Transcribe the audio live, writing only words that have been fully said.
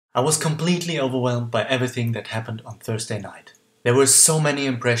I was completely overwhelmed by everything that happened on Thursday night. There were so many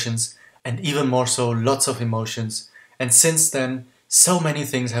impressions and even more so lots of emotions, and since then so many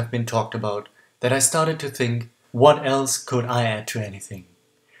things have been talked about that I started to think, what else could I add to anything?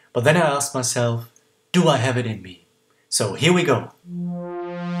 But then I asked myself, do I have it in me? So here we go.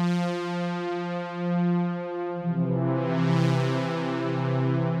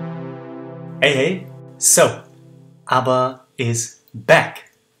 Hey! So, ABBA is back!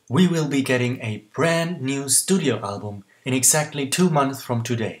 We will be getting a brand new studio album in exactly 2 months from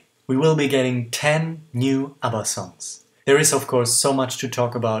today. We will be getting 10 new ABBA songs. There is of course so much to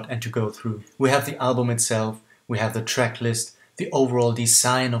talk about and to go through. We have the album itself, we have the track list, the overall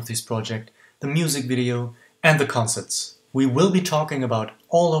design of this project, the music video and the concerts. We will be talking about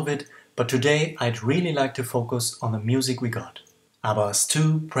all of it, but today I'd really like to focus on the music we got. ABBA's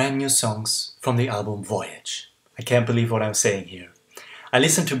 2 brand new songs from the album Voyage. I can't believe what I'm saying here. I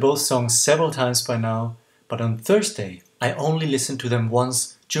listened to both songs several times by now, but on Thursday I only listened to them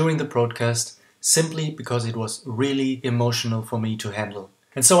once during the broadcast simply because it was really emotional for me to handle.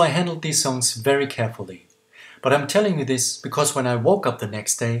 And so I handled these songs very carefully. But I'm telling you this because when I woke up the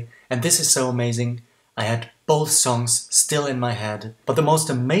next day, and this is so amazing, I had both songs still in my head. But the most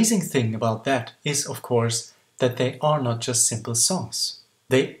amazing thing about that is, of course, that they are not just simple songs.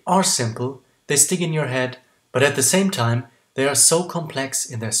 They are simple, they stick in your head, but at the same time they are so complex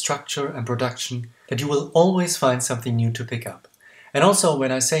in their structure and production that you will always find something new to pick up. And also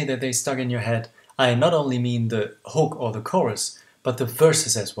when I say that they stuck in your head, I not only mean the hook or the chorus, but the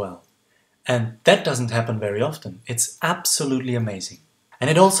verses as well. And that doesn't happen very often. It's absolutely amazing. And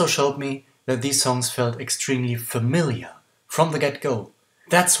it also showed me that these songs felt extremely familiar from the get-go.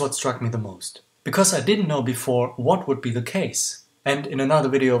 That's what struck me the most. Because I didn't know before what would be the case. And in another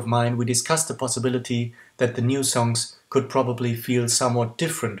video of mine we discussed the possibility that the new songs could probably feel somewhat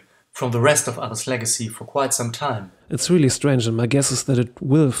different from the rest of ABBA's legacy for quite some time. It's really strange, and my guess is that it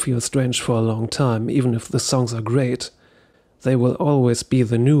will feel strange for a long time, even if the songs are great. They will always be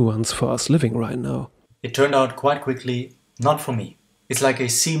the new ones for us living right now. It turned out quite quickly, not for me. It's like a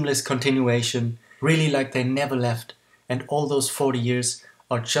seamless continuation, really like they never left, and all those 40 years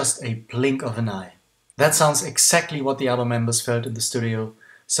are just a blink of an eye. That sounds exactly what the ABBA members felt in the studio,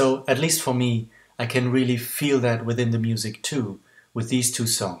 so at least for me, I can really feel that within the music too, with these 2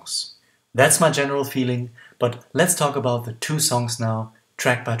 songs. That's my general feeling, but let's talk about the 2 songs now,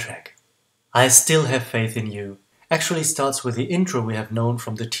 track by track. I Still Have Faith in You actually starts with the intro we have known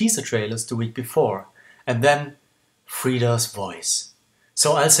from the teaser trailers the week before, and then Frida's voice.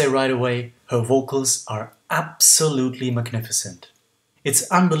 So I'll say right away, her vocals are absolutely magnificent. It's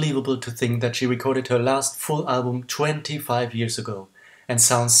unbelievable to think that she recorded her last full album 25 years ago and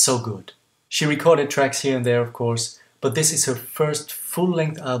sounds so good. She recorded tracks here and there of course, but this is her first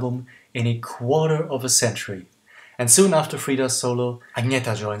full-length album in a quarter of a century. And soon after Frida's solo,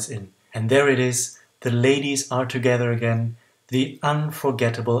 Agneta joins in. And there it is, the ladies are together again, the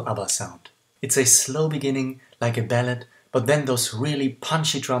unforgettable ABBA sound. It's a slow beginning like a ballad, but then those really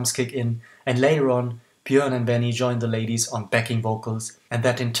punchy drums kick in, and later on Björn and Benny join the ladies on backing vocals, and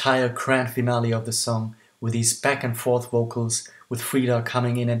that entire grand finale of the song with these back and forth vocals with Frida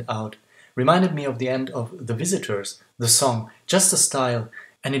coming in and out reminded me of the end of The Visitors, the song, just the style,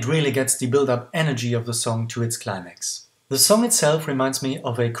 and it really gets the build-up energy of the song to its climax. The song itself reminds me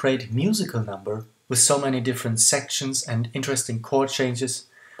of a great musical number with so many different sections and interesting chord changes,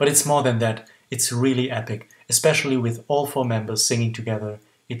 but it's more than that, it's really epic, especially with all 4 members singing together.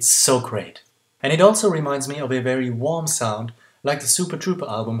 It's so great. And it also reminds me of a very warm sound, like the Super Trooper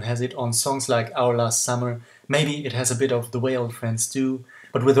album has it on songs like Our Last Summer, maybe it has a bit of The Way Old Friends Do,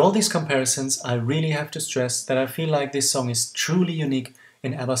 but with all these comparisons I really have to stress that I feel like this song is truly unique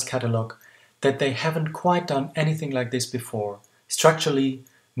in ABBA's catalogue, that they haven't quite done anything like this before, structurally,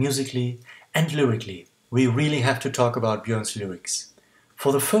 musically and lyrically. We really have to talk about Björn's lyrics.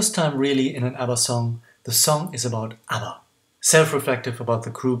 For the first time really in an ABBA song, the song is about ABBA, self-reflective about the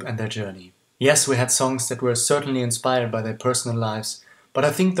group and their journey. Yes, we had songs that were certainly inspired by their personal lives, but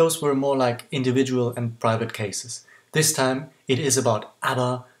I think those were more like individual and private cases. This time it is about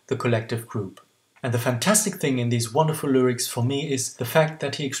ABBA, the collective group. And the fantastic thing in these wonderful lyrics for me is the fact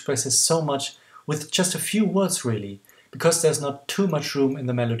that he expresses so much with just a few words really, because there's not too much room in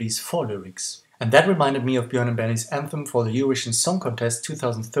the melodies for lyrics. And that reminded me of Björn and Benny's anthem for the Eurovision Song Contest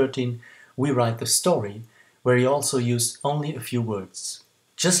 2013, We Write the Story, where he also used only a few words.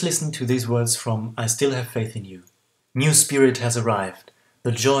 Just listen to these words from I Still Have Faith in You. New spirit has arrived,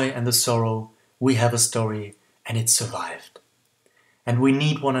 the joy and the sorrow, we have a story, and it survived. And we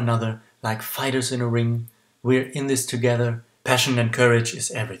need one another like fighters in a ring, we're in this together, Passion and courage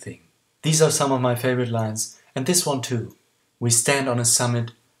is everything. These are some of my favorite lines, and this one too. We stand on a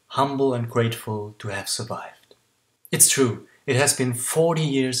summit, humble and grateful to have survived. It's true, it has been 40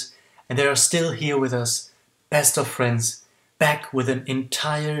 years and they are still here with us, best of friends, back with an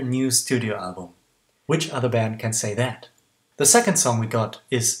entire new studio album. Which other band can say that? The second song we got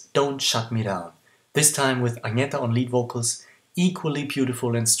is Don't Shut Me Down, this time with Agneta on lead vocals, equally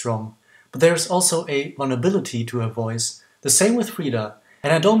beautiful and strong, but there's also a vulnerability to her voice, the same with Frida,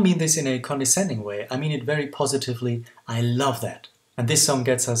 and I don't mean this in a condescending way, I mean it very positively. I love that. And this song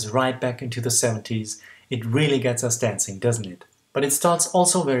gets us right back into the 70s. It really gets us dancing, doesn't it? But it starts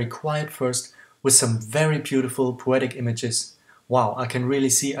also very quiet first, with some very beautiful poetic images. Wow, I can really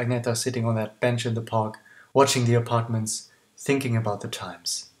see Agneta sitting on that bench in the park, watching the apartments, thinking about the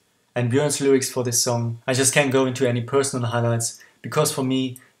times. And Björn's lyrics for this song, I just can't go into any personal highlights, because for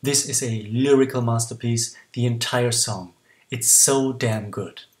me, this is a lyrical masterpiece, the entire song. It's so damn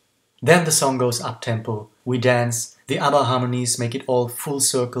good. Then the song goes up-tempo, we dance, the ABBA harmonies make it all full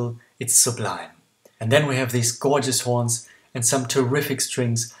circle, it's sublime. And then we have these gorgeous horns and some terrific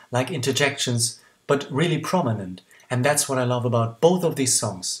strings, like interjections, but really prominent. And that's what I love about both of these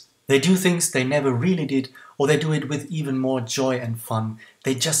songs. They do things they never really did, or they do it with even more joy and fun.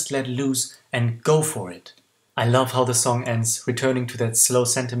 They just let loose and go for it. I love how the song ends, returning to that slow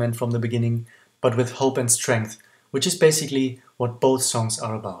sentiment from the beginning, but with hope and strength, which is basically what both songs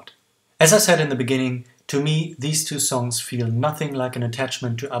are about. As I said in the beginning, to me these two songs feel nothing like an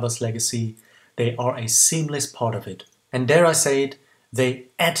attachment to ABBA's legacy. They are a seamless part of it. And dare I say it, they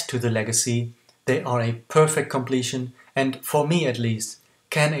add to the legacy. They are a perfect completion and, for me at least,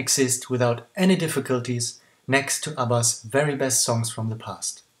 can exist without any difficulties next to ABBA's very best songs from the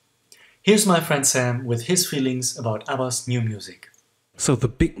past. Here's my friend Sam with his feelings about ABBA's new music. So the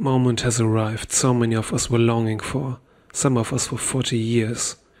big moment has arrived so many of us were longing for, some of us for 40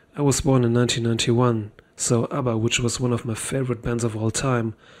 years. I was born in 1991, so ABBA, which was one of my favorite bands of all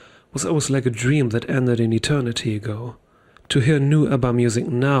time, was always like a dream that ended an eternity ago. To hear new ABBA music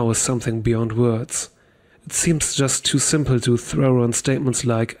now is something beyond words. It seems just too simple to throw around statements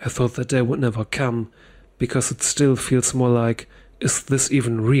like, I thought that day would never come, because it still feels more like, is this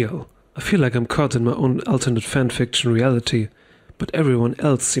even real? I feel like I'm caught in my own alternate fanfiction reality, but everyone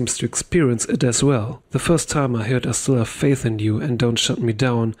else seems to experience it as well. The first time I heard I Still Have Faith in You and Don't Shut Me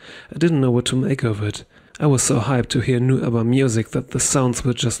Down, I didn't know what to make of it. I was so hyped to hear new ABBA music that the sounds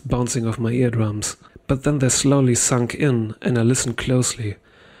were just bouncing off my eardrums. But then they slowly sunk in, and I listened closely.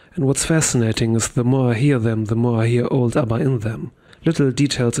 And what's fascinating is the more I hear them, the more I hear old ABBA in them. Little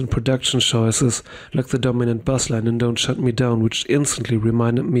details in production choices, like the dominant bass line in Don't Shut Me Down, which instantly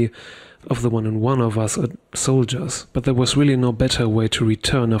reminded me of the one in One of Us or Soldiers. But there was really no better way to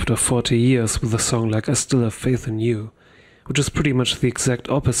return after 40 years with a song like I Still Have Faith in You, which is pretty much the exact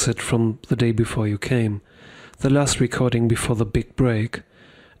opposite from The Day Before You Came, the last recording before the big break.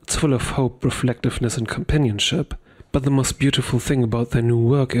 It's full of hope, reflectiveness and companionship. But the most beautiful thing about their new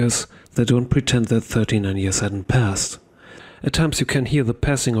work is they don't pretend that 39 years hadn't passed. At times you can hear the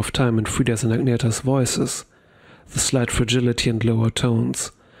passing of time in Frida's and Agneta's voices, the slight fragility and lower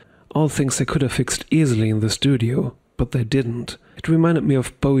tones. All things they could have fixed easily in the studio, but they didn't. It reminded me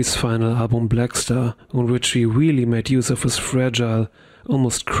of Bowie's final album Black Star, on which he really made use of his fragile,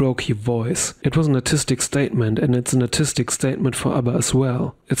 almost croaky voice. It was an artistic statement, and it's an artistic statement for ABBA as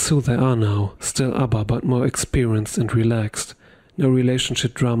well. It's who they are now, still ABBA but more experienced and relaxed. No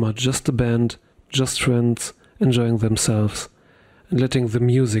relationship drama, just a band, just friends, enjoying themselves, and letting the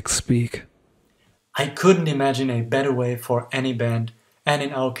music speak. I couldn't imagine a better way for any band, and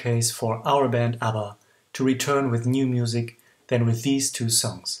in our case for our band ABBA, to return with new music than with these two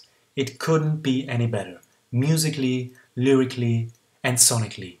songs. It couldn't be any better, musically, lyrically, and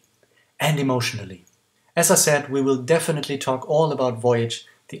sonically, and emotionally. As I said, we will definitely talk all about Voyage,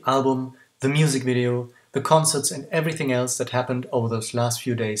 the album, the music video, the concerts and everything else that happened over those last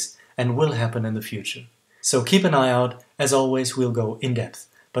few days and will happen in the future. So keep an eye out, as always we'll go in depth.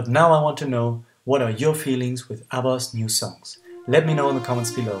 But now I want to know, what are your feelings with ABBA's new songs? Let me know in the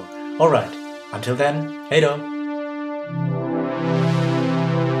comments below. Alright, until then, hey do!